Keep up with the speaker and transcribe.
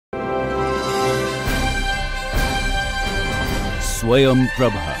Swayam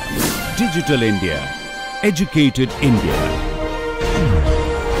Prabha. Digital India. Educated India.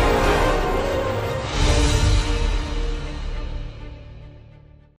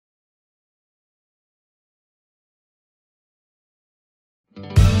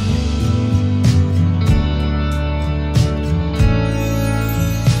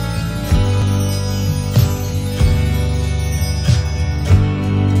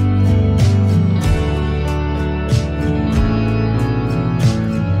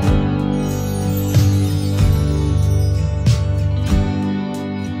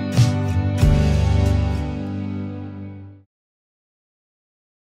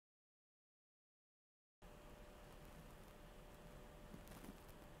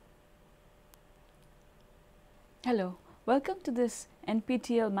 Hello, welcome to this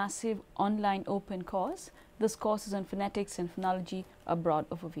NPTEL massive online open course. This course is on phonetics and phonology, a broad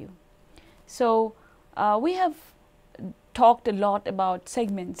overview. So, we have talked a lot about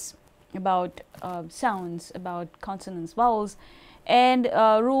segments, about sounds, about consonants, vowels, and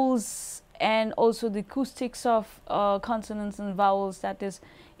rules, and also the acoustics of consonants and vowels, that is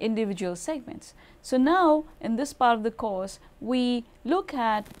individual segments. So, now in this part of the course, we look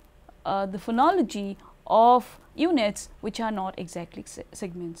at the phonology of units which are not exactly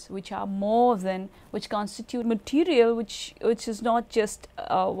segments, which are more than, which constitute material which is not just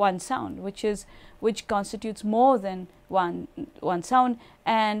one sound, which constitutes more than one sound.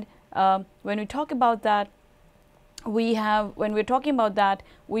 And when we talk about that, we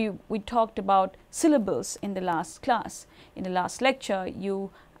talked about syllables in the last class. In the last lecture,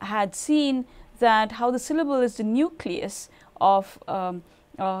 you had seen that how the syllable is the nucleus of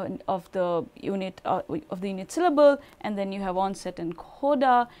the unit syllable, and then you have onset and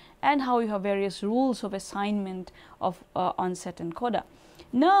coda, and how you have various rules of assignment of onset and coda.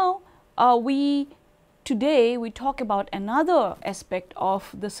 Now today we talk about another aspect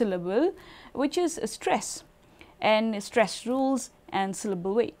of the syllable, which is stress and stress rules and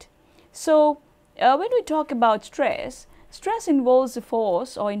syllable weight. So when we talk about stress involves the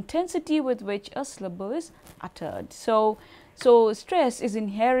force or intensity with which a syllable is uttered. So stress is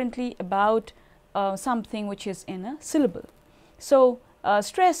inherently about something which is in a syllable. So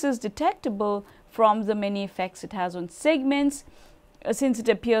stress is detectable from the many effects it has on segments, since it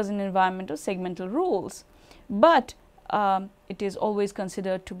appears in environmental segmental rules, but it is always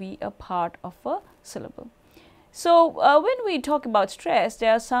considered to be a part of a syllable. So when we talk about stress,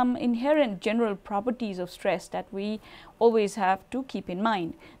 there are some inherent general properties of stress that we always have to keep in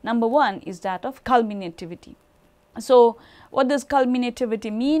mind. Number one is that of culminativity. So what does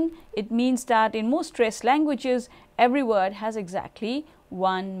culminativity mean? It means that in most stress languages, every word has exactly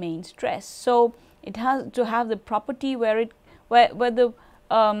one main stress. So it has to have the property where the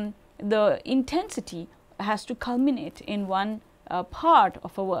intensity has to culminate in one part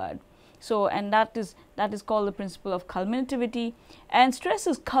of a word. So, and that is called the principle of culminativity. And stress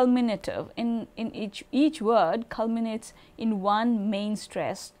is culminative. In each word culminates in one main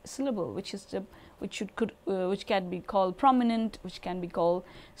stressed syllable, which can be called prominent, which can be called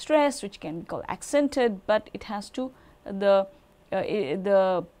stressed, which can be called accented, but it has to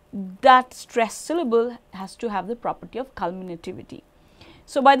that stressed syllable has to have the property of culminativity.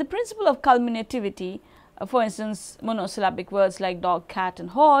 So by the principle of culminativity, for instance, monosyllabic words like dog, cat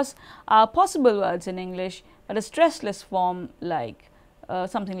and horse are possible words in English, but a stressless form like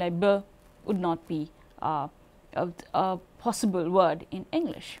something like b would not be a possible word in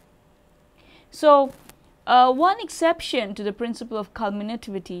English. So one exception to the principle of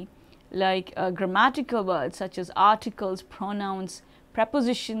culminativity, like grammatical words such as articles, pronouns,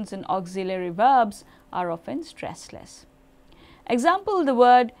 prepositions and auxiliary verbs, are often stressless. Example, the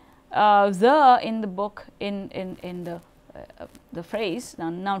word the in the book, in the phrase,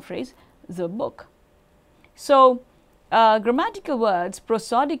 noun phrase, the book. So grammatical words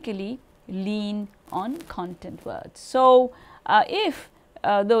prosodically lean on content words. So if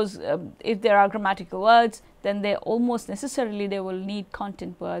there are grammatical words, then they almost necessarily they will need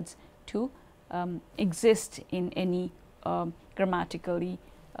content words to exist in any grammatically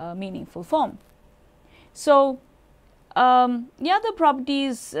meaningful form. So the other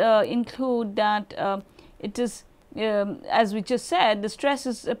properties include that it is, as we just said, the stress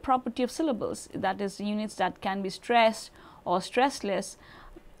is a property of syllables. That is, units that can be stressed or stressless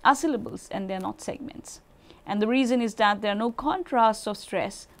are syllables and they are not segments. And the reason is that there are no contrasts of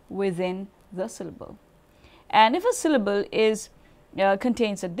stress within the syllable. And if a syllable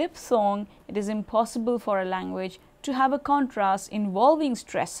contains a diphthong, it is impossible for a language to have a contrast involving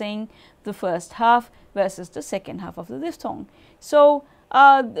stressing the first half versus the second half of the diphthong. So,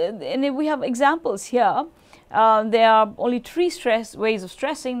 and we have examples here. there are only 3 ways of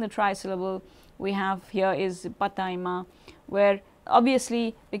stressing the trisyllable. We have here is pataima, where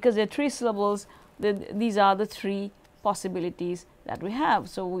obviously because there are 3 syllables, these are the 3 possibilities that we have.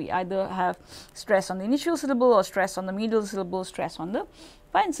 So, we either have stress on the initial syllable, or stress on the middle syllable, stress on the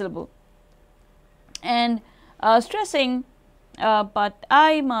final syllable. And stressing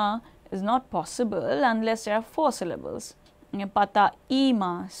pataima is not possible unless there are 4 syllables,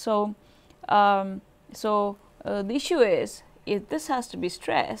 pataima. So, the issue is, if this has to be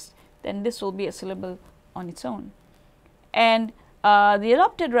stressed, then this will be a syllable on its own. And the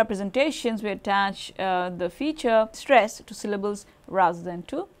adopted representations, we attach the feature stress to syllables rather than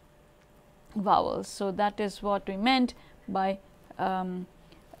to vowels. So, that is what we meant by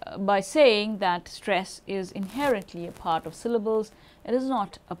saying that stress is inherently a part of syllables. It is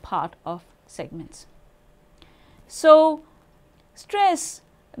not a part of segments. So, stress,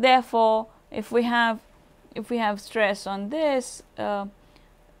 therefore, if we have stress on this, and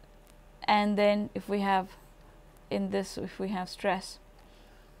then if we have in this, if we have stress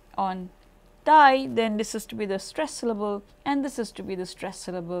on tai, then this is to be the stress syllable, and this is to be the stress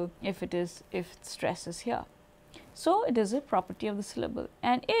syllable if stress is here. So, it is a property of the syllable,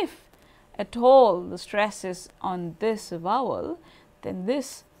 and if at all the stress is on this vowel, then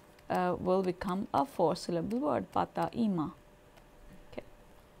this will become a 4-syllable word, pataima. Okay.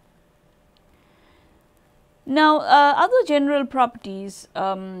 Now, other general properties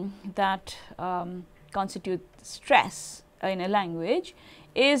that constitute stress in a language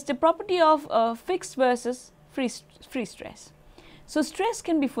is the property of fixed versus free stress. So, stress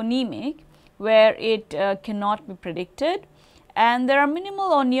can be phonemic, where it cannot be predicted, and there are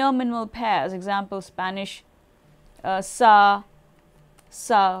minimal or near minimal pairs. Example, Spanish savana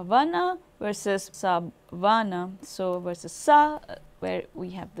versus savana. So, versus sa, where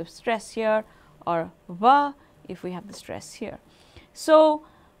we have the stress here, or va if we have the stress here. So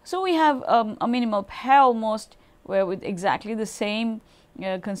we have a minimal pair almost, where with exactly the same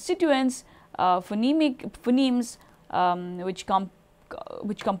constituents, phonemes which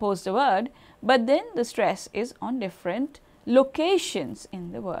compose the word, but then the stress is on different locations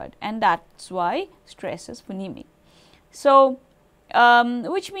in the word, and that's why stress is phonemic. So,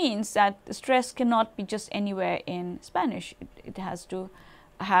 which means that the stress cannot be just anywhere in Spanish. It has to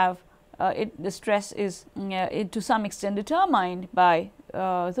have the stress is to some extent determined by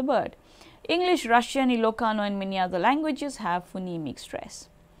the word. English, Russian, Ilocano and many other languages have phonemic stress.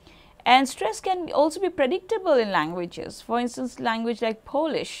 And stress can also be predictable in languages. For instance, language like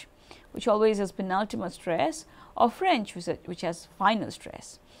Polish, which always has penultimate stress, or French, which has final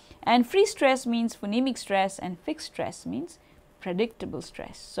stress. And free stress means phonemic stress, and fixed stress means predictable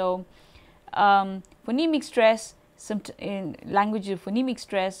stress. So, phonemic stress, in languages of phonemic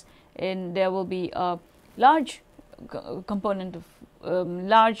stress, there will be a large component of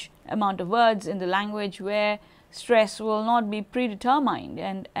large amount of words in the language where stress will not be predetermined,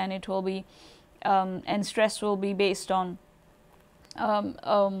 and it will be and stress will be based on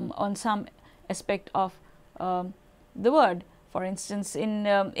some aspect of the word. For instance, in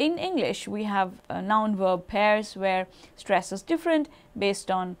English we have noun verb pairs where stress is different based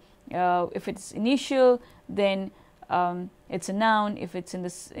on if it's initial, then it's a noun. If it's in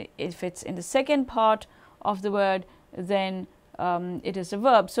the second part of the word, then it is a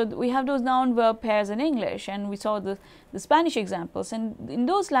verb. So, we have those noun verb pairs in English, and we saw the Spanish examples, and in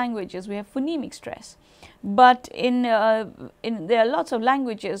those languages we have phonemic stress. But there are lots of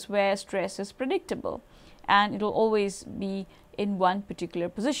languages where stress is predictable, and it will always be in one particular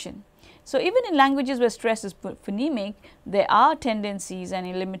position. So, even in languages where stress is phonemic, there are tendencies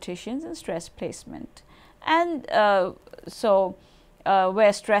and limitations in stress placement. And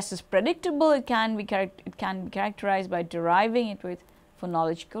where stress is predictable, it can be characterized by deriving it with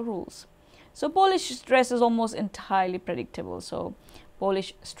phonological rules. So, Polish stress is almost entirely predictable. So,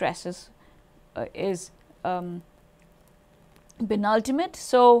 Polish stress is penultimate.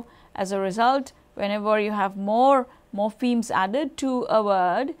 So, as a result, whenever you have more morphemes added to a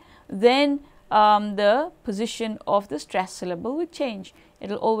word, then the position of the stress syllable will change. It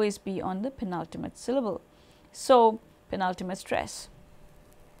will always be on the penultimate syllable. So, penultimate stress.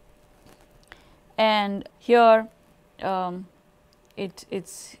 And here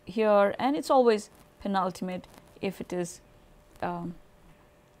it's here, and it's always penultimate if it is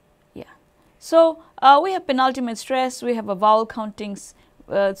So, we have penultimate stress, we have a vowel counting.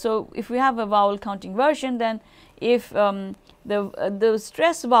 So, if we have a vowel counting version, then if the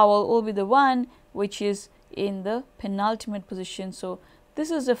stress vowel will be the one which is in the penultimate position. So, this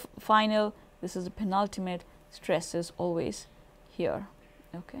is the final, this is the penultimate, stress is always here.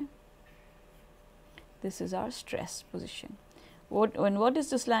 Okay. This is our stress position. What is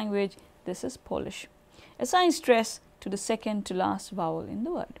this language? This is Polish. Assign stress to the second to last vowel in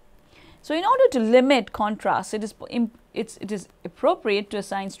the word. So in order to limit contrast, it is appropriate to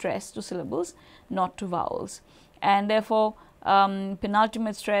assign stress to syllables, not to vowels, and therefore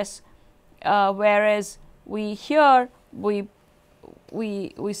penultimate stress, whereas we here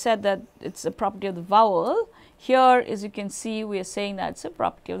we said that it's a property of the vowel. Here, as you can see, we are saying that it's a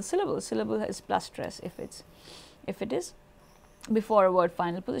property of the syllable. Syllable has plus stress if it is before a word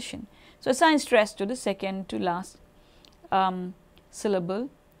final position. So assign stress to the second to last syllable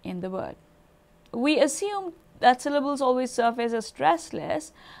in the word. We assume that syllables always surface as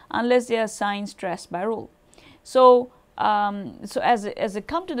stressless unless they are assigned stress by rule. So, as they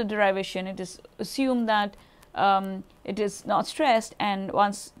come to the derivation, it is assumed that it is not stressed, and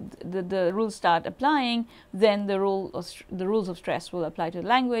once the rules start applying, then the rules of stress will apply to the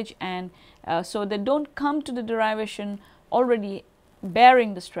language, and so they don't come to the derivation already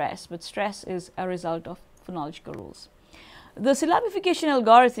bearing the stress, but stress is a result of phonological rules. The syllabification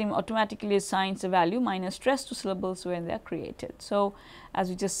algorithm automatically assigns a value minus stress to syllables when they are created. So, as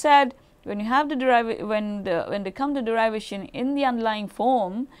we just said, when you have the when they come to derivation in the underlying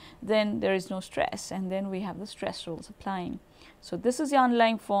form, then there is no stress, and then we have the stress rules applying. So this is the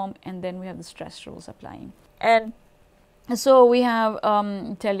underlying form, and then we have the stress rules applying. And so we have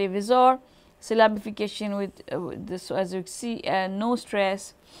televisor, syllabification with this, so as you see, no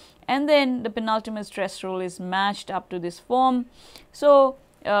stress, and then the penultimate stress rule is matched up to this form. So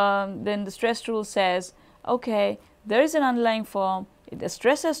then the stress rule says, okay, there is an underlying form. The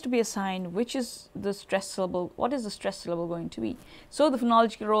stress has to be assigned. Which is the stress syllable? What is the stress syllable going to be? So the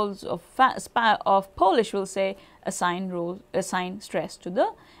phonological rules of Polish will say assign stress to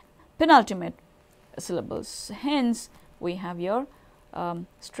the penultimate syllables. Hence, we have your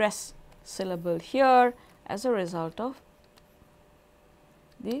stress syllable here as a result of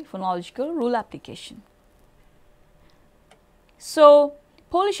the phonological rule application. So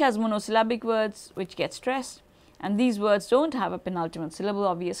Polish has monosyllabic words which get stressed, and these words don't have a penultimate syllable,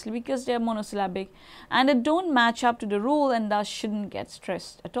 obviously, because they are monosyllabic, and they don't match up to the rule and thus shouldn't get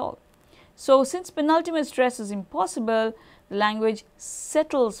stressed at all. So since penultimate stress is impossible, the language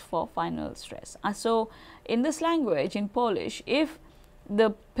settles for final stress. So in this language, in Polish, if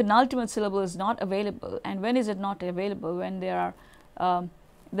the penultimate syllable is not available, and when is it not available? When there are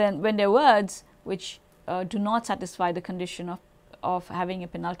when there are words which do not satisfy the condition of having a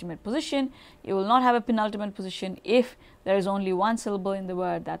penultimate position. You will not have a penultimate position if there is only one syllable in the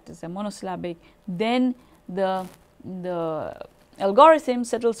word, that is a monosyllabic. Then the algorithm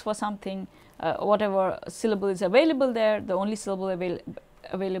settles for something, whatever syllable is available there, the only syllable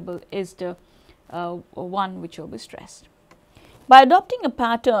available is the one which will be stressed. By adopting a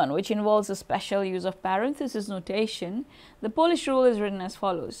pattern which involves a special use of parenthesis notation, the Polish rule is written as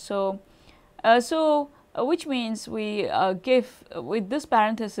follows. So, which means we give, with this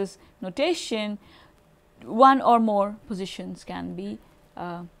parenthesis notation, one or more positions can be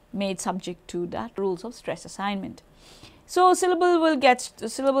made subject to that rules of stress assignment. So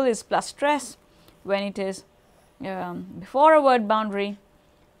syllable is plus stress when it is before a word boundary,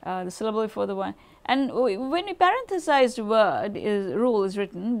 the syllable before the word. And when a parenthesized word rule is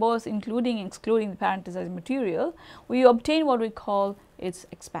written, both including and excluding the parenthesized material, we obtain what we call its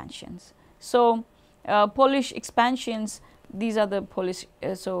expansions. So Polish expansions, these are the Polish,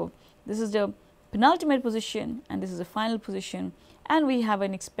 so this is the penultimate position and this is the final position, and we have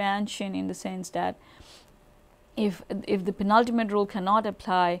an expansion in the sense that if the penultimate rule cannot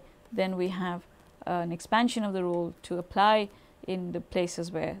apply, then we have an expansion of the rule to apply in the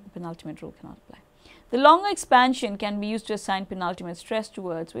places where the penultimate rule cannot apply. The longer expansion can be used to assign penultimate stress to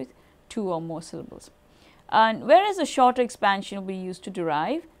words with 2 or more syllables, and whereas a shorter expansion will be used to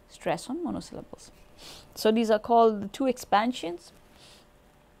derive stress on monosyllables. So these are called the 2 expansions.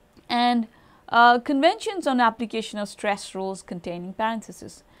 And conventions on application of stress rules containing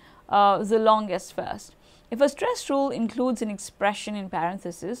parentheses. The longest first. If a stress rule includes an expression in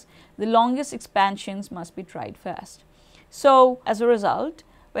parentheses, the longest expansions must be tried first. So as a result,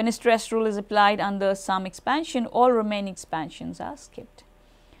 when a stress rule is applied under some expansion, all remaining expansions are skipped.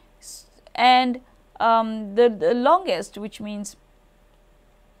 And the longest, which means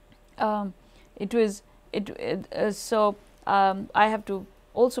I have to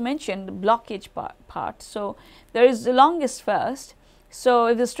also mention the blockage part. So there is the longest first. So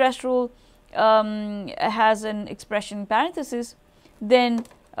if the stress rule has an expression in parentheses, then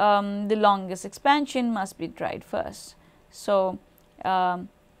the longest expansion must be tried first. So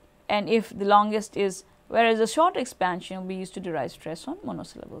and if the longest is whereas the short expansion will be used to derive stress on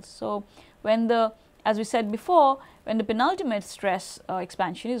monosyllables. So, when the, as we said before, when the penultimate stress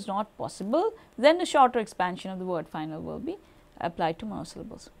expansion is not possible, then the shorter expansion of the word final will be applied to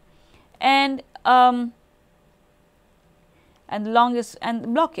monosyllables. And the longest, and the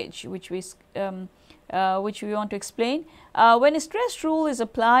blockage, which we want to explain. When a stress rule is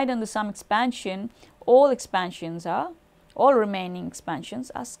applied on the some expansion, all remaining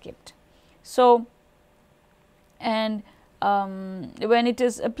expansions are skipped. So, and when it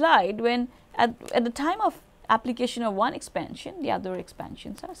is applied, when at the time of application of one expansion, the other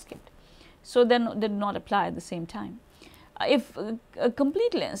expansions are skipped. So, then they do not apply at the same time. If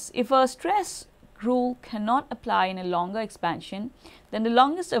completeness, if a stress rule cannot apply in a longer expansion, then the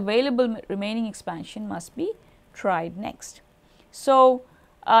longest available remaining expansion must be tried next. So,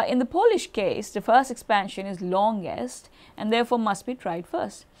 in the Polish case, the first expansion is longest and therefore must be tried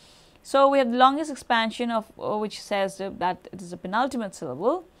first. So, we have the longest expansion of which says that it is a penultimate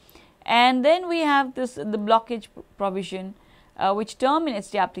syllable, and then we have this the blockage provision which terminates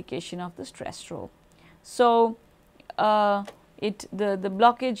the application of the stress rule. So, the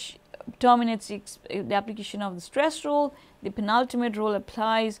blockage terminates the application of the stress rule, the penultimate rule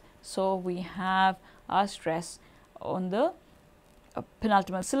applies. So, we have our stress on the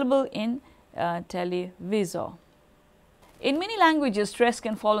penultimate syllable in televisor. In many languages, stress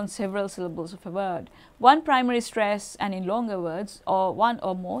can fall on several syllables of a word, one primary stress, and in longer words, or one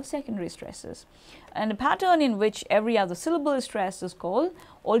or more secondary stresses. And a pattern in which every other syllable is stressed is called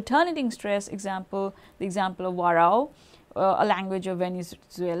alternating stress. The example of Warao, a language of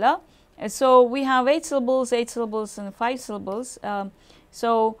Venezuela. So, we have 8 syllables and 5 syllables.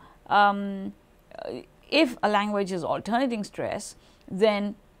 If a language is alternating stress,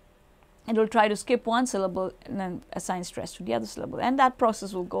 then it will try to skip one syllable and then assign stress to the other syllable, and that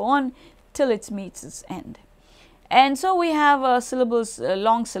process will go on till it meets its end. And so, we have syllables,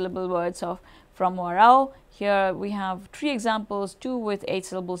 long syllable words from Warao. Here we have 3 examples, 2 with 8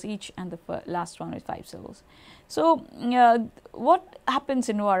 syllables each and the last one with 5 syllables. So, what happens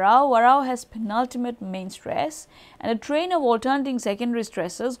in Warao? Warao has penultimate main stress and a train of alternating secondary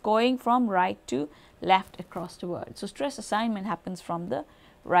stresses going from right to left across the word. So, stress assignment happens from the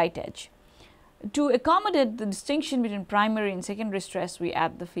right edge. To accommodate the distinction between primary and secondary stress, we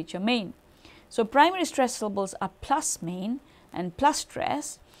add the feature main. So, primary stress syllables are plus main and plus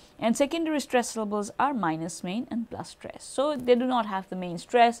stress, and secondary stress syllables are minus main and plus stress. So, they do not have the main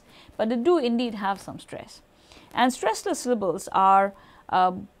stress, but they do indeed have some stress. And stressless syllables are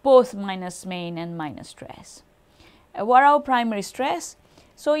both minus main and minus stress. Warao primary stress.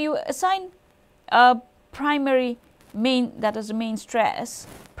 So, you assign primary main, that is the main stress,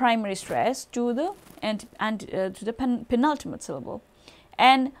 primary stress to the penultimate syllable.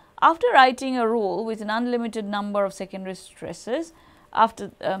 And after writing a rule with an unlimited number of secondary stresses,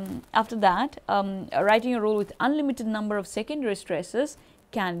 after that, writing a rule with unlimited number of secondary stresses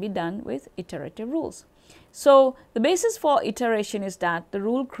can be done with iterative rules. So, the basis for iteration is that the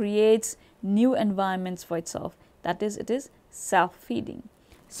rule creates new environments for itself, that is, it is self-feeding.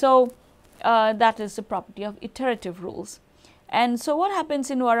 So, that is the property of iterative rules. And so, what happens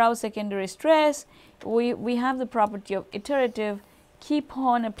in Warao secondary stress? We have the property of iterative, keep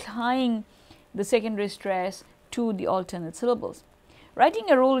on applying the secondary stress to the alternate syllables. Writing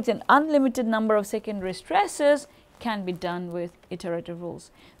a rule with an unlimited number of secondary stresses can be done with iterative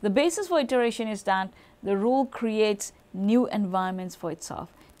rules. The basis for iteration is that the rule creates new environments for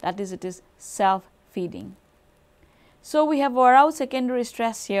itself, that is, it is self-feeding. So, we have Warao secondary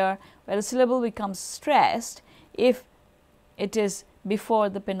stress here, where the syllable becomes stressed if it is before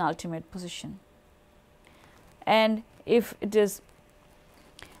the penultimate position, and if it is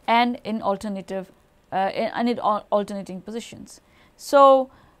in alternating positions. So,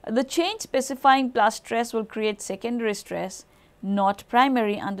 the change specifying plus stress will create secondary stress, not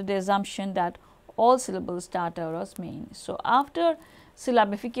primary, under the assumption that all syllables start out as main. So, after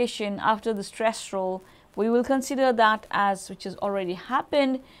syllabification, after the stress rule, we will consider that as which has already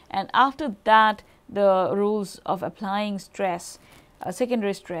happened, and after that the rules of applying stress,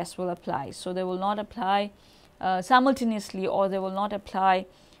 secondary stress will apply. So, they will not apply simultaneously, or they will not apply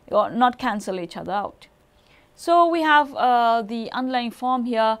or not cancel each other out. So, we have the underlying form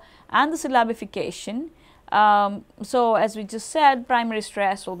here and the syllabification. So, as we just said, primary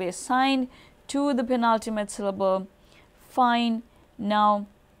stress will be assigned to the penultimate syllable. Fine. Now,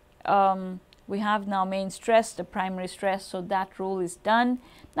 we have now main stress, the primary stress, so that rule is done.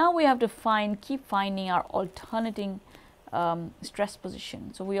 Now, we have to keep finding our alternating stress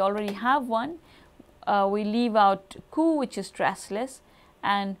position. So, we already have one. We leave out ku, which is stressless,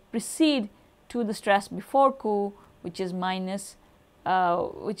 and proceed to the stress before ku, which is minus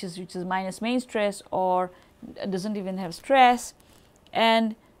which is minus main stress, or doesn't even have stress.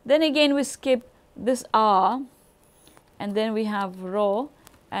 And then again we skip this R, and then we have rho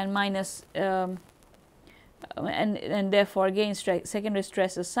and minus and therefore again secondary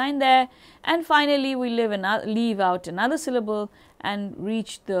stress is signed there. And finally we leave out another syllable and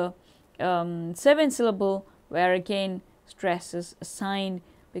reach the 7th syllable, where again stress is assigned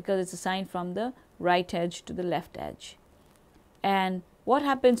because it's assigned from the right edge to the left edge. And what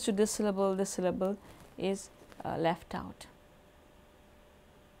happens to this syllable? This syllable is left out.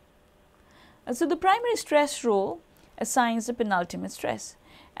 So the primary stress rule assigns the penultimate stress,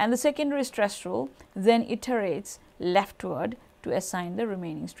 and the secondary stress rule then iterates leftward to assign the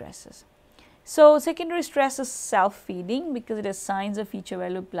remaining stresses. So secondary stress is self-feeding because it assigns a feature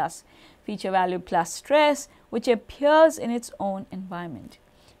value plus stress, which appears in its own environment.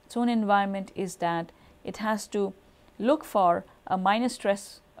 Its own environment is that it has to look for a minus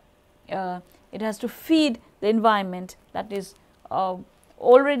stress, it has to feed the environment that is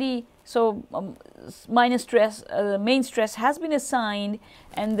already, so minus stress, main stress has been assigned,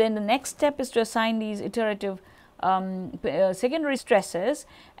 and then the next step is to assign these iterative secondary stresses,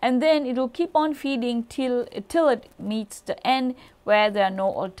 and then it will keep on feeding till it meets the end where there are no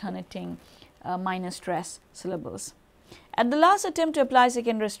alternating minus stress syllables. At the last attempt to apply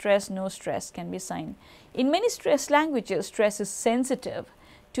secondary stress, no stress can be assigned. In many stress languages, stress is sensitive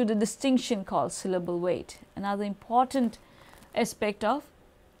to the distinction called syllable weight. Another important aspect of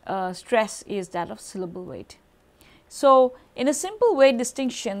stress is that of syllable weight. So in a simple weight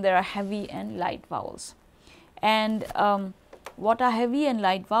distinction, there are heavy and light vowels. And what are heavy and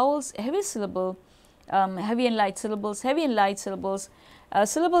light vowels? Heavy syllable, heavy and light syllables. Heavy and light syllables. A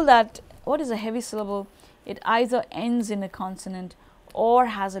syllable that, what is a heavy syllable? It either ends in a consonant or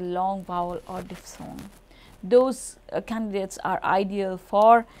has a long vowel or diphthong. Those candidates are ideal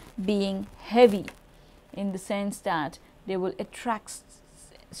for being heavy, in the sense that they will attract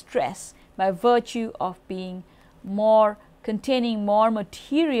stress by virtue of being more, containing more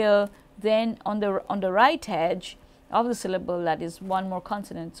material than on the right edge of the syllable, that is one more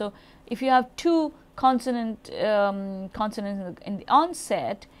consonant. So if you have two consonants in the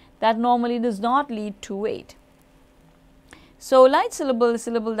onset, that normally does not lead to weight. So light syllable is a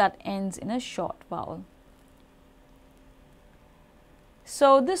syllable that ends in a short vowel.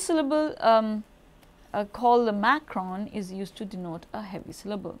 So this syllable called the macron is used to denote a heavy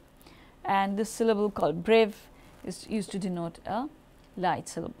syllable, and this syllable called breve is used to denote a light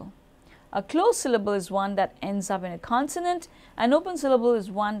syllable. A closed syllable is one that ends up in a consonant. An open syllable is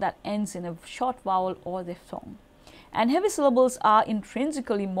one that ends in a short vowel or diphthong. And heavy syllables are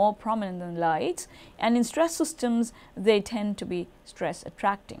intrinsically more prominent than lights, and in stress systems they tend to be stress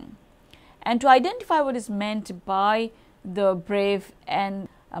attracting. And to identify what is meant by the breve and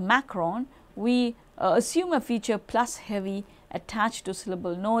a macron, we assume a feature plus heavy attached to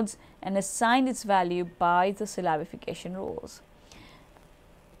syllable nodes and assign its value by the syllabification rules.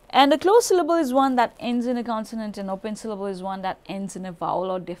 And a closed syllable is one that ends in a consonant, and open syllable is one that ends in a vowel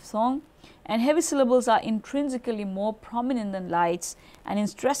or diphthong. And heavy syllables are intrinsically more prominent than lights, and in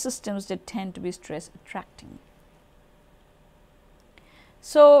stress systems they tend to be stress attracting.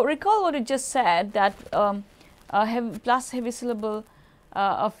 So recall what I just said, that plus heavy syllable,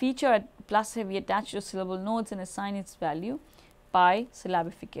 a feature plus heavy attached to syllable nodes and assign its value by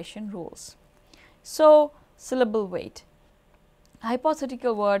syllabification rules. So syllable weight.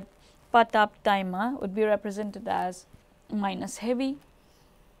 Hypothetical word pataptaima would be represented as minus heavy,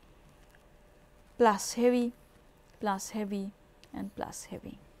 plus heavy, plus heavy, and plus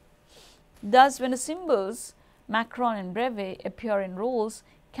heavy. Thus, when the symbols macron and breve appear in roles,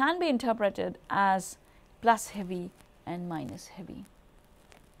 can be interpreted as plus heavy and minus heavy.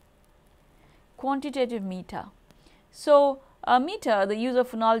 Quantitative meta. So meta, the use of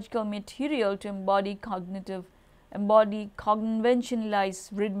phonological material to embody conventionalized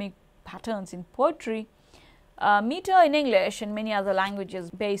rhythmic patterns in poetry. Meter in English and many other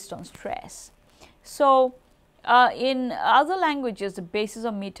languages based on stress. So in other languages, the basis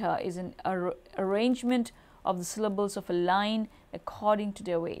of meter is an arrangement of the syllables of a line according to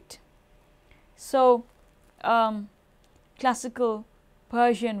their weight. So classical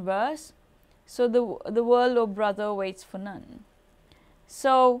Persian verse, so the world, O brother, waits for none.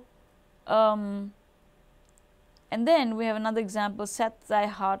 So and then we have another example, set thy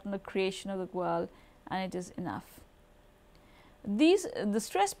heart on the creation of the world and it is enough. The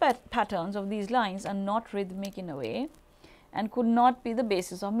stress patterns of these lines are not rhythmic in a way and could not be the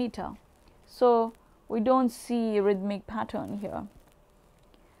basis of meter. So we don't see a rhythmic pattern here.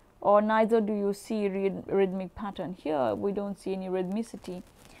 or neither do you see rhythmic pattern here. We don't see any rhythmicity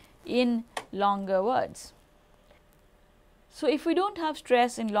in longer words. So, if we don't have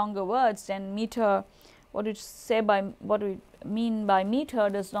stress in longer words, then meter, what we mean by meter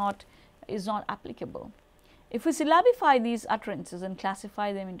is not applicable. If we syllabify these utterances and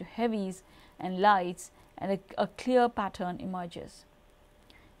classify them into heavies and lights, and a clear pattern emerges.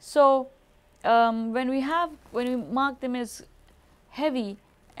 So, when we mark them as heavy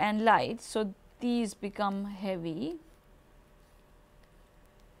and light, so these become heavy,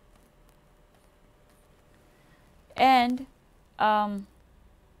 and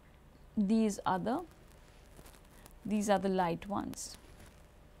these are the light ones.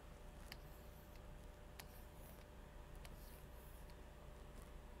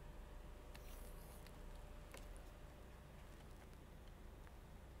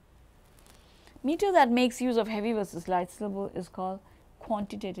 Meter that makes use of heavy versus light syllable is called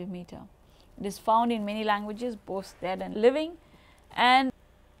quantitative meter. It is found in many languages, both dead and living, and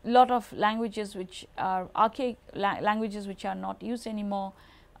a lot of languages which are archaic languages which are not used anymore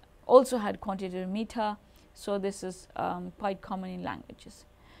also had quantitative meter. So, this is quite common in languages.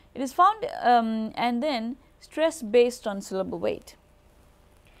 It is found and then stress based on syllable weight.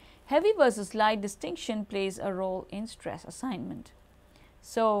 Heavy versus light distinction plays a role in stress assignment.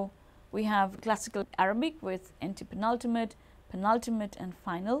 So, we have classical Arabic with antepenultimate, penultimate and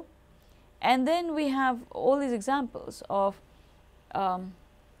final, and then we have all these examples of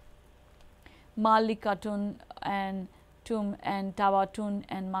Malikatun and Tum and Tawatun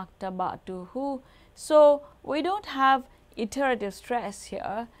and Maktabatuhu. So, we do not have iterative stress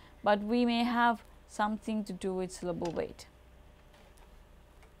here, but we may have something to do with syllable weight.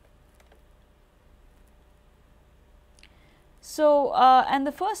 So, and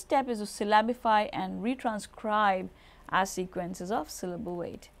the first step is to syllabify and retranscribe as sequences of syllable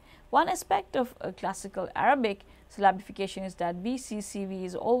weight. One aspect of classical Arabic syllabification is that VCCV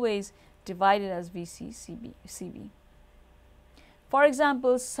is always divided as VCCV. For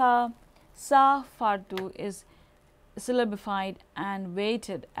example, sa fardu is syllabified and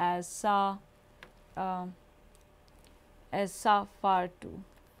weighted as sa fardu.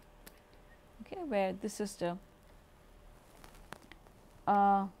 Okay, where this is the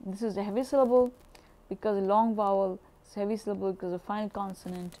heavy syllable because the long vowel is heavy syllable because of final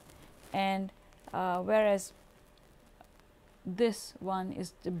consonant, and whereas this one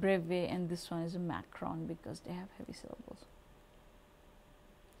is the breve and this one is a macron because they have heavy syllables.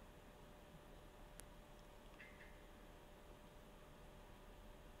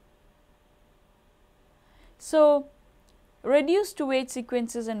 So, reduced to weight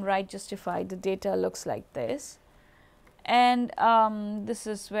sequences and right justified, the data looks like this. And this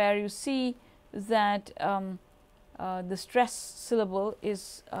is where you see that the stress syllable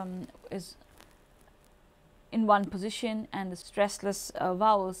is in one position and the stressless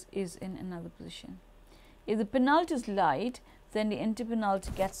vowels is in another position. If the penult is light, then the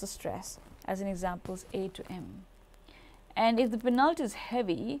antepenult gets the stress, as in examples A to M. And if the penult is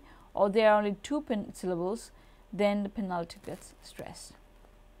heavy or there are only two syllables, then the penult gets stress.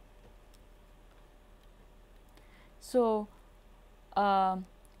 So,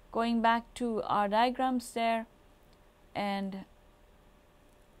 going back to our diagrams there, and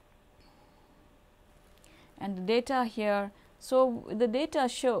the data here. So, the data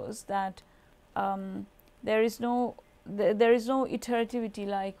shows that there is no iterativity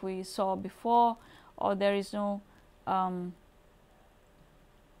like we saw before, or there is no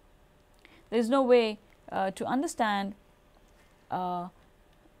way to understand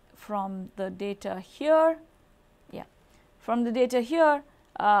from the data here. Yeah, from the data here,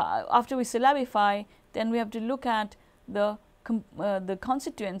 after we syllabify, then we have to look at the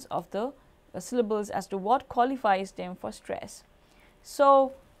constituents of the syllables as to what qualifies them for stress.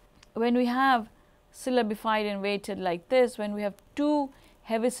 So, when we have syllabified and weighted like this, when we have two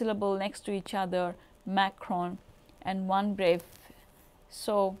heavy syllables next to each other, macron and one breve,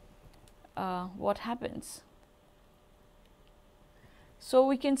 so what happens? So,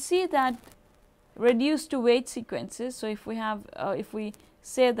 we can see that reduced to weight sequences. So, if we have if we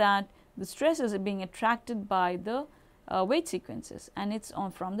say that the stress is being attracted by the weight sequences and it's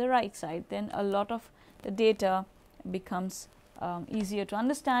on from the right side, then a lot of the data becomes easier to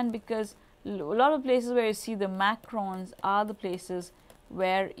understand, because a lot of places where you see the macrons are the places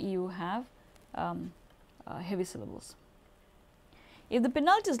where you have heavy syllables. If the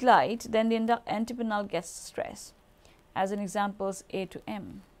penult is light, then the antepenult gets stress, as in examples A to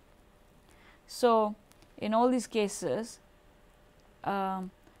M. So, in all these cases, the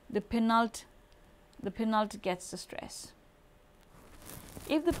penult gets the stress.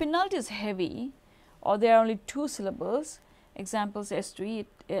 if the penult is heavy or there are only 2 syllables, examples S to E,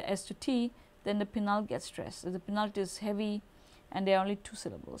 S to T, then the penult gets stressed. If the penult is heavy and there are only 2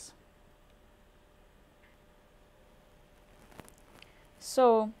 syllables.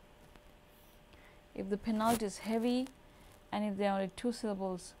 So, if the penult is heavy and if there are only 2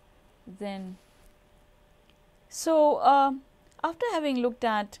 syllables, then after having looked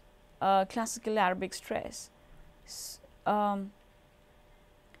at classical Arabic stress,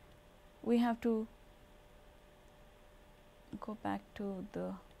 we have to go back to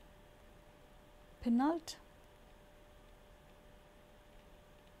the penult.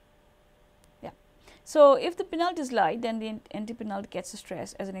 Yeah. So, if the penult is light, then the antepenult gets a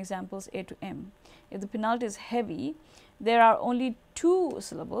stress, as in examples A to M. If the penult is heavy, there are only 2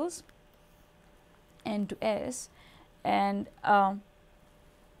 syllables, N to S, and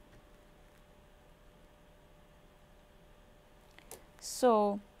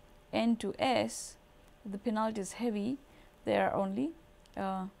so N to S, if the penult is heavy, there are only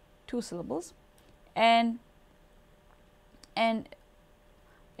 2 syllables, and if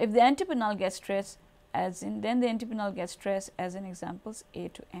the antepenult gets stressed, as in, then the antepenult gets stressed, as in examples A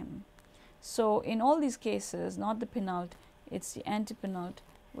to M. So, in all these cases, not the penult, it is the antepenult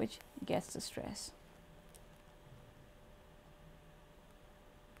which gets the stress.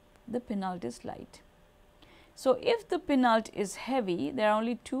 The penult is light. So, if the penult is heavy, there are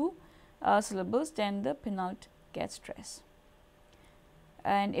only 2 syllables, then the penult gets stress.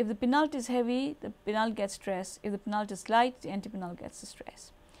 And if the penult is heavy, the penult gets stress. If the penult is light, the antepenult gets the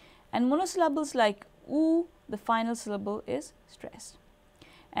stress. And monosyllables like U, the final syllable is stressed.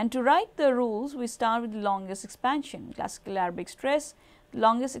 And to write the rules, we start with the longest expansion. Classical Arabic stress, the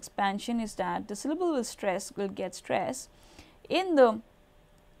longest expansion is that the syllable will get stress in the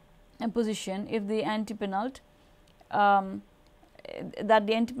position if the antepenult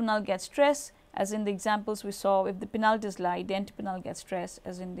gets stress, as in the examples we saw. If the penult is light, the antepenult gets stress,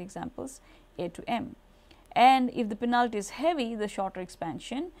 as in the examples A to M. And if the penult is heavy, the shorter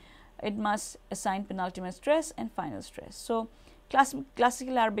expansion, it must assign penultimate stress and final stress. So,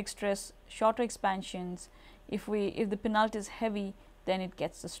 classical Arabic stress, shorter expansions, if the penult is heavy, then it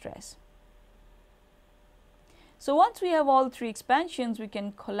gets the stress. So, once we have all 3 expansions, we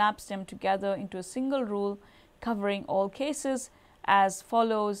can collapse them together into a single rule covering all cases as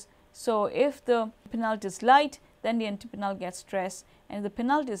follows. So, if the penult is light, then the antepenult gets stress, and if the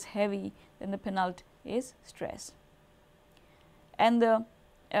penult is heavy, then the penult is stress. And the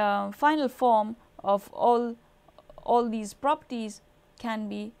final form of all these properties can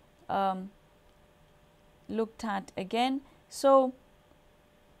be looked at again. So,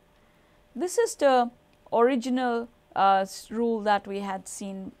 this is the original rule that we had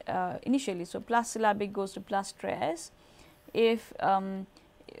seen initially. So, plus syllabic goes to plus stress if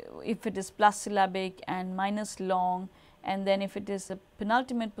it is plus syllabic and minus long, and then if it is a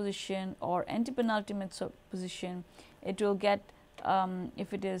penultimate position or antepenultimate position, it will get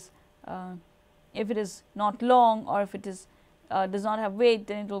if it is not long, or if it is does not have weight,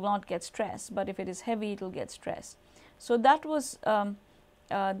 then it will not get stress, but if it is heavy, it will get stress. So, that was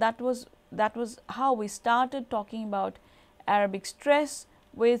how we started talking about Arabic stress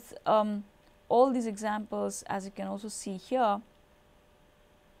with all these examples, as you can also see here.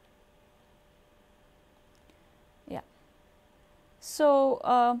 Yeah.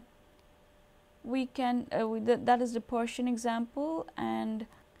 So, we can that is the Persian example, and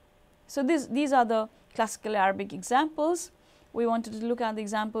so these are the classical Arabic examples. We wanted to look at the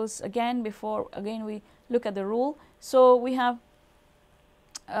examples again before we look at the rule. So, we have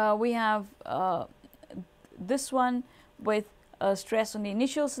this one with stress on the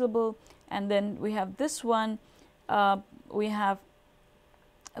initial syllable, and then we have this one, we have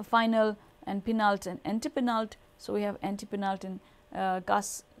a final and penult and antepenult. So, we have antepenult in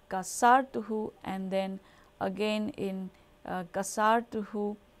kasartuhu, and then again in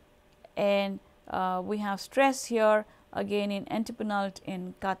kasartuhu, and we have stress here again in antepenult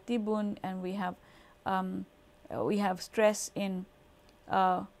in katibun, and we have stress in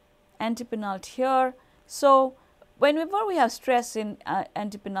antepenult here. So, whenever we have stress in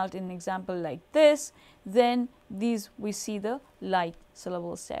antepenult in an example like this, then we see the light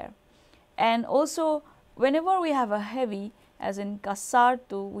syllables there. And also, whenever we have a heavy, as in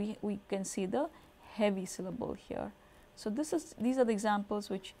kasartu, we can see the heavy syllable here. So, these are the examples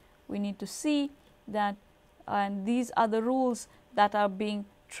which we need to see, that and these are the rules that are being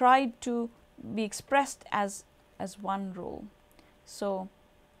tried to be expressed as one rule. So,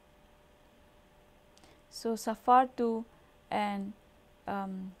 safartu and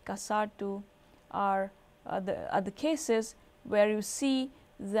kasartu are the cases where you see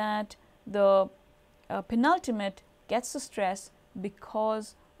that the penultimate gets the stress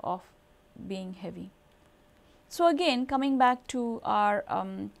because of being heavy. So, again coming back to our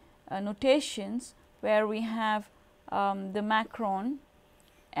notations, where we have the macron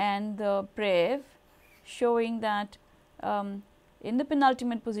and the breve, showing that in the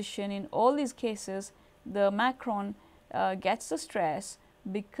penultimate position, in all these cases, the macron gets the stress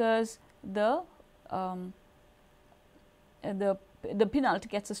because the penult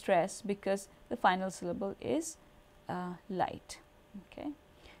gets the stress because the final syllable is light. Okay.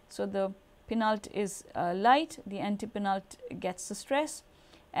 So, the penult is light, the antepenult gets the stress,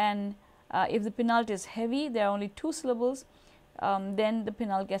 and if the penult is heavy, there are only 2 syllables, then the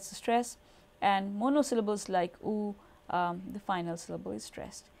penult gets the stress, and monosyllables like oo, the final syllable is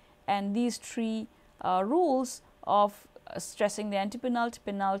stressed. And these 3 rules of stressing the antepenult,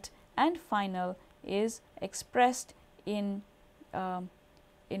 penult and final is expressed in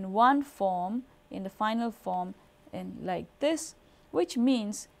one form, in the final form, in like this, which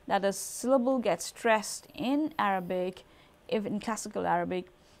means that a syllable gets stressed in Arabic, if in classical Arabic,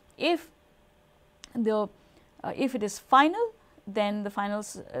 if it is final, then the final,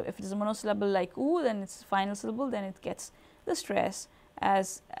 if it is a monosyllable like oo, then it's final syllable, then it gets the stress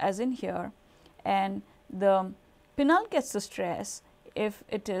as in here, and the penult gets the stress if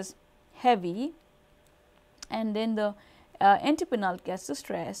it is heavy, and then the antepenult gets the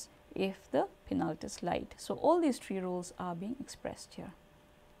stress if the penult is light. So, all these 3 rules are being expressed here.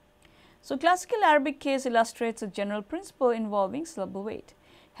 So, classical Arabic case illustrates a general principle involving syllable weight.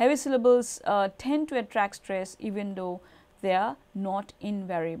 Heavy syllables tend to attract stress even though they are not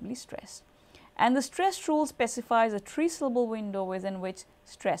invariably stressed. And the stress rule specifies a 3-syllable window within which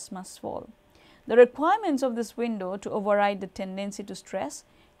stress must fall. The requirements of this window to override the tendency to stress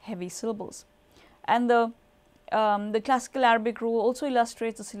heavy syllables. And the classical Arabic rule also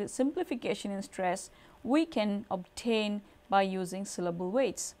illustrates the simplification in stress we can obtain by using syllable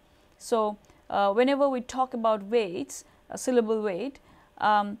weights. So, whenever we talk about weights, a syllable weight,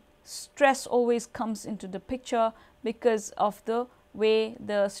 stress always comes into the picture because of the way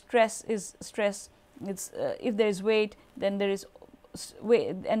the stress is stress. It's if there is weight, then there is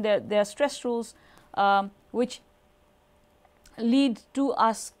weight, and there are stress rules which lead to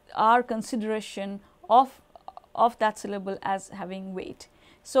our consideration of that syllable as having weight.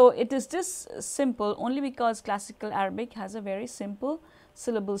 So, it is this simple only because classical Arabic has a very simple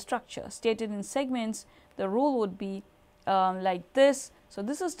syllable structure. Stated in segments, the rule would be like this. So,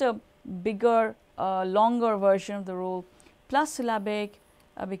 this is the bigger longer version of the rule. Plus syllabic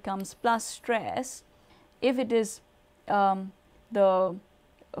becomes plus stress if it is the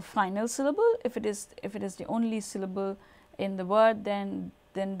final syllable. If it is the only syllable in the word, then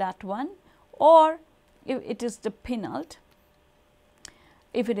that one, or if it is the penult,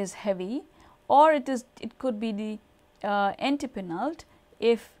 if it is heavy, or it could be the antepenult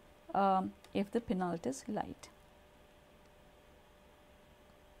if the penult is light.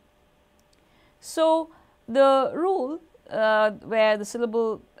 So, the rule where the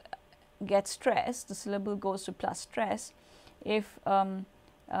syllable gets stressed, the syllable goes to plus stress if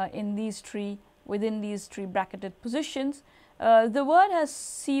in these 3, within these 3 bracketed positions, the word has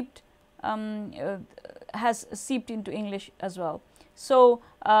seeped into English as well. So,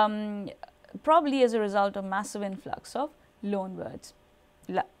 probably as a result of massive influx of loan words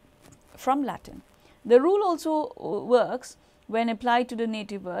from Latin. The rule also works when applied to the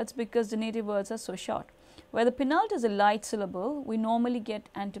native words because the native words are so short. Where the penult is a light syllable, we normally get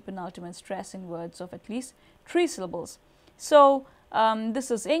antepenultimate stress in words of at least 3 syllables. So, this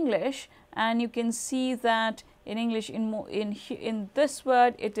is English, and you can see that in English, in this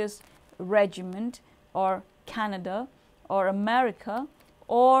word, it is regiment or Canada or America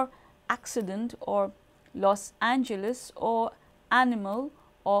or accident or Los Angeles or animal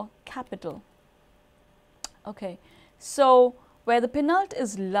or capital. Okay. So, where the penult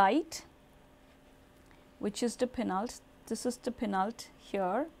is light, which is the penult, this is the penult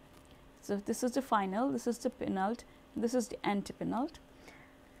here. So, this is the final, this is the penult, this is the antepenult.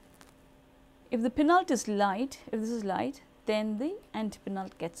 If the penult is light, if this is light, then the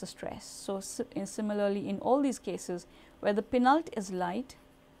antepenult gets a stress. So, similarly in all these cases where the penult is light,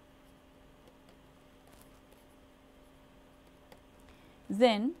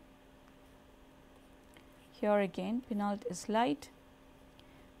 then here again penult is light,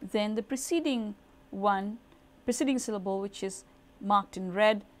 then the preceding syllable, which is marked in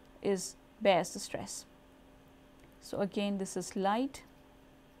red, bears the stress. So, again this is light,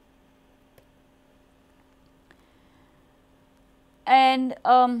 and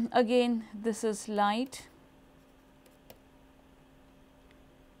again this is light,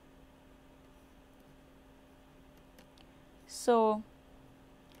 So,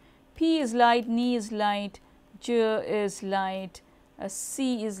 P is light, Ni is light, J is light,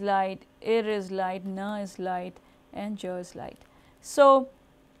 C is light, Ir is light, Na is light, and J is light. So,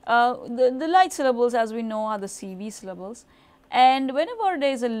 the light syllables, as we know, are the CV syllables, and whenever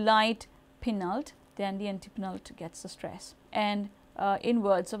there is a light penult, then the antepenult gets the stress, and in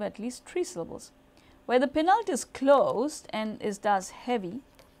words of at least 3 syllables. Where the penult is closed and is thus heavy,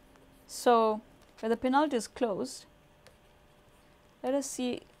 so where the penult is closed, let us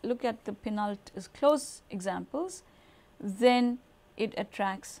look at the penult is closed examples, then it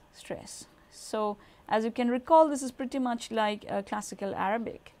attracts stress. So, as you can recall, this is pretty much like classical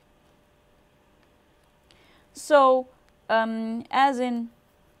Arabic. So, as in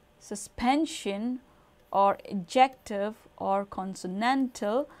suspension or ejective or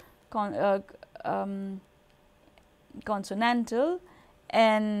consonantal, consonantal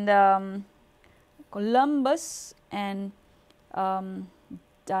and Columbus and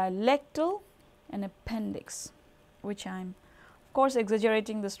dialectal and appendix, which I am of course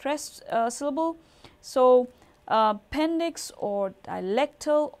exaggerating the stress syllable. So, appendix or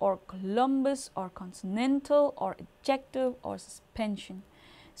dialectal or Columbus or consonantal or ejective or suspension.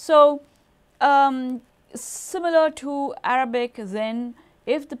 So, similar to Arabic, then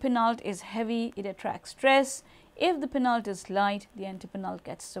if the penult is heavy, it attracts stress. If the penult is light, the antepenult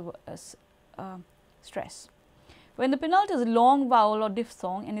gets stress. When the penult is a long vowel or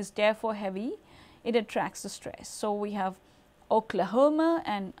diphthong and is therefore heavy, it attracts the stress. So, we have Oklahoma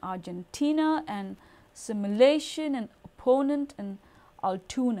and Argentina and simulation and opponent and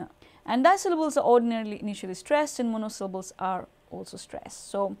Altoona. And disyllables are ordinarily initially stressed and monosyllables are also stressed.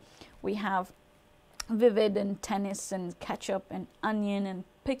 So, we have vivid and tennis and ketchup and onion and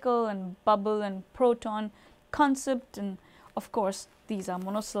pickle and bubble and proton, concept, and of course, these are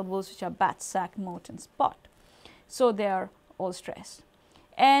monosyllables which are bat, sack, moat and spot. So, they are all stressed.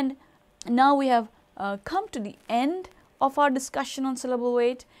 And now we have come to the end of our discussion on syllable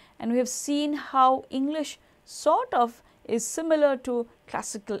weight, and we have seen how English sort of is similar to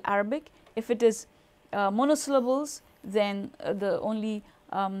classical Arabic. If it is monosyllables, then the only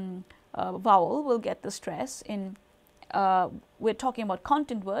vowel will get the stress. In we're talking about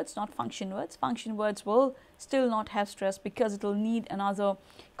content words, not function words. Function words will still not have stress because it will need another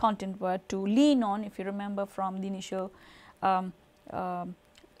content word to lean on, if you remember from the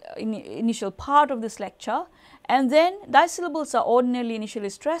initial part of this lecture. And then disyllables are ordinarily initially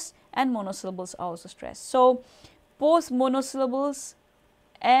stressed and monosyllables are also stressed. So, both monosyllables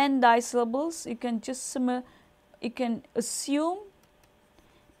and disyllables you can just you can assume,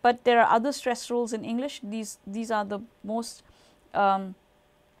 but there are other stress rules in English. These are the most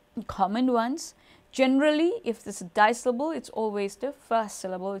common ones. Generally, if this is disyllable, it's always the first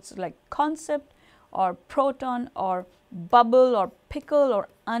syllable. It's like concept or proton or bubble or pickle or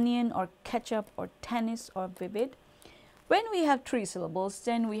onion or ketchup or tennis or vivid. When we have 3 syllables,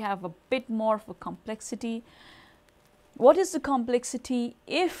 then we have a bit more of a complexity. What is the complexity?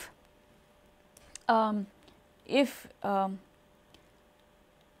 If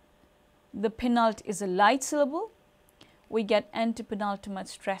the penult is a light syllable, we get antepenultimate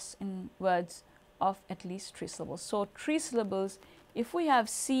stress in words of at least 3 syllables. So, 3 syllables, if we have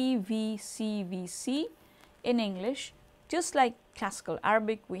C, V, C, V, C in English, just like classical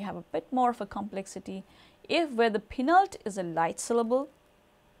Arabic, we have a bit more of a complexity. If where the penult is a light syllable,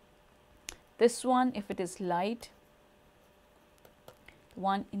 this one, if it is light, the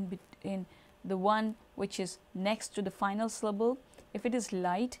one in between, the one which is next to the final syllable, if it is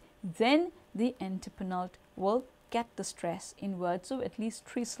light, then the antepenult will get the stress in words of at least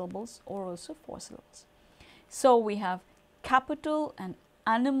 3 syllables or also 4 syllables. So, we have capital and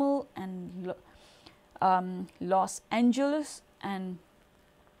animal and Los Angeles and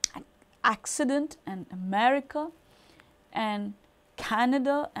accident and America and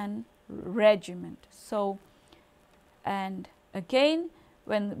Canada and regiment. So, and again,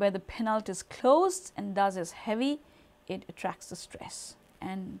 where the penult is closed and thus is heavy, it attracts the stress.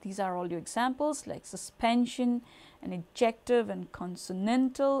 And these are all your examples like suspension and ejective and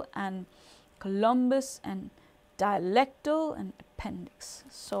consonantal and Columbus and dialectal and appendix.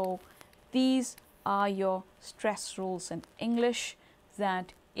 So, these are your stress rules in English,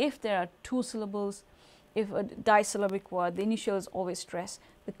 that if there are 2 syllables, if a disyllabic word, the initial is always stress.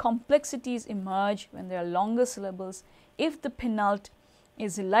 The complexities emerge when there are longer syllables. If the penult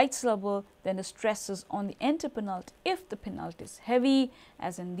is a light syllable, then the stress is on the antepenult. If the penult is heavy,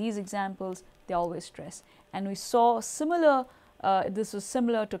 as in these examples, they always stress. And we saw similar, this was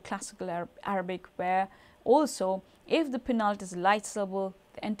similar to classical Arabic, where also if the penult is a light syllable,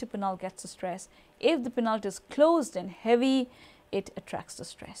 the antepenult gets the stress. if the penult is closed and heavy, it attracts the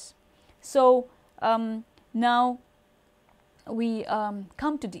stress. So now we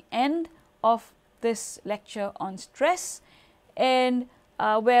come to the end of this lecture on stress, and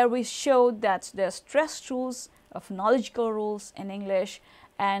where we showed that there are stress rules, phonological rules in English,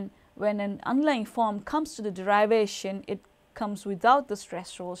 and when an underlying form comes to the derivation, it comes without the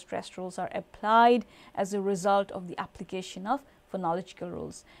stress rules. Stress rules are applied as a result of the application of phonological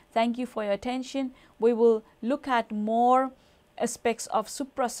rules. Thank you for your attention. We will look at more aspects of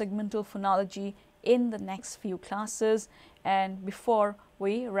suprasegmental phonology in the next few classes and before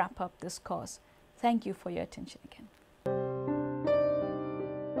we wrap up this course. Thank you for your attention again.